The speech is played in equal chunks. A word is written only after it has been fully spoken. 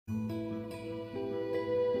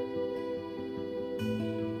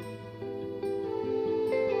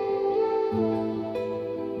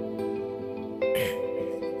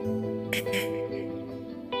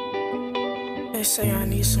say I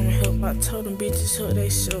need some help. I told them bitches help they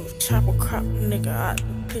self. Chopper crop nigga out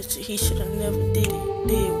the picture. He shoulda never did it.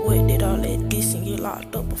 Did what? Did all that this and get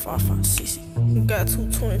locked up before I found Sissy. Got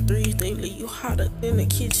 223s, they leave you hotter than the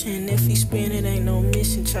kitchen. If he spin it, ain't no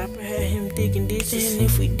missing. Chopper had him digging ditches. And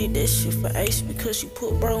if we did that shit for Ace, because you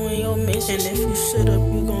put bro in your mission. And if you shut up,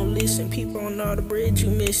 you gon' listen. People on all the bread you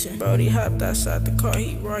missing. Brody hopped outside the car,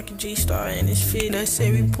 he rockin' G-Star and his fit. They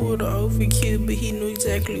say we pulled a overkill, but he knew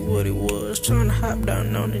exactly what it was. Tryna hop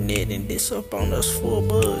down on the net and diss up on us for a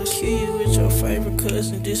buzz. Kill you with your favorite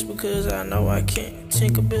cousin just because I know I can't.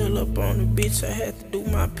 Tinkerbell up on the bitch, I had to do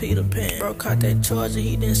my Peter Pan. Bro caught that charger,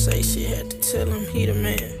 he didn't say shit, had to tell him he the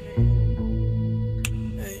man.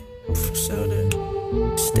 Hey, for sure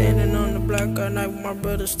that. Standing on the block all night with my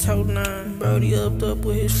brother's toe 9. Brody upped up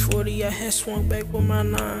with his 40, I had swung back with my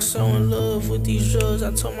 9. So in love with these drugs,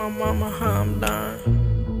 I told my mama how I'm dying.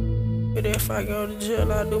 But if I go to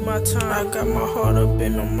jail, I do my time. I got my heart up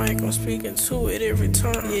in the mic, I'm speaking to it every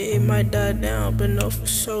time. Yeah, it might die down, but no for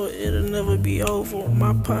sure, it'll never be over.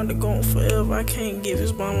 My partner gone forever, I can't give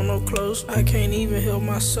his mama no clothes. I can't even help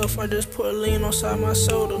myself, I just put a lean on side my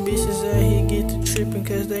shoulder. Bitches out here get to tripping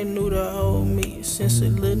cause they knew they owed me. Since a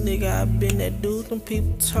little nigga, I been that dude, them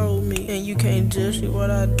people told me. And you can't judge me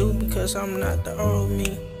what I do because I'm not the old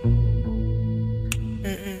me.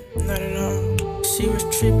 Not at all. She was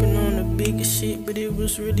tripping on the biggest shit, but it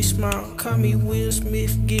was really small. Call me Will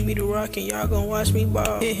Smith, give me the rock and y'all gon' watch me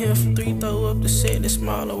ball. Hit him for 3, throw up the set, it's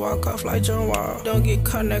smaller, walk off like John Wall. Don't get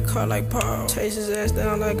caught in that car like Paul, chase his ass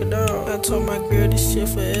down like a dog. I told my girl this shit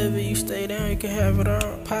forever, you stay down, you can have it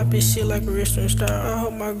all. Pop his shit like a restaurant star, I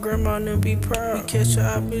hope my grandma and them be proud. We catch her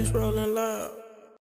out, bitch rolling loud.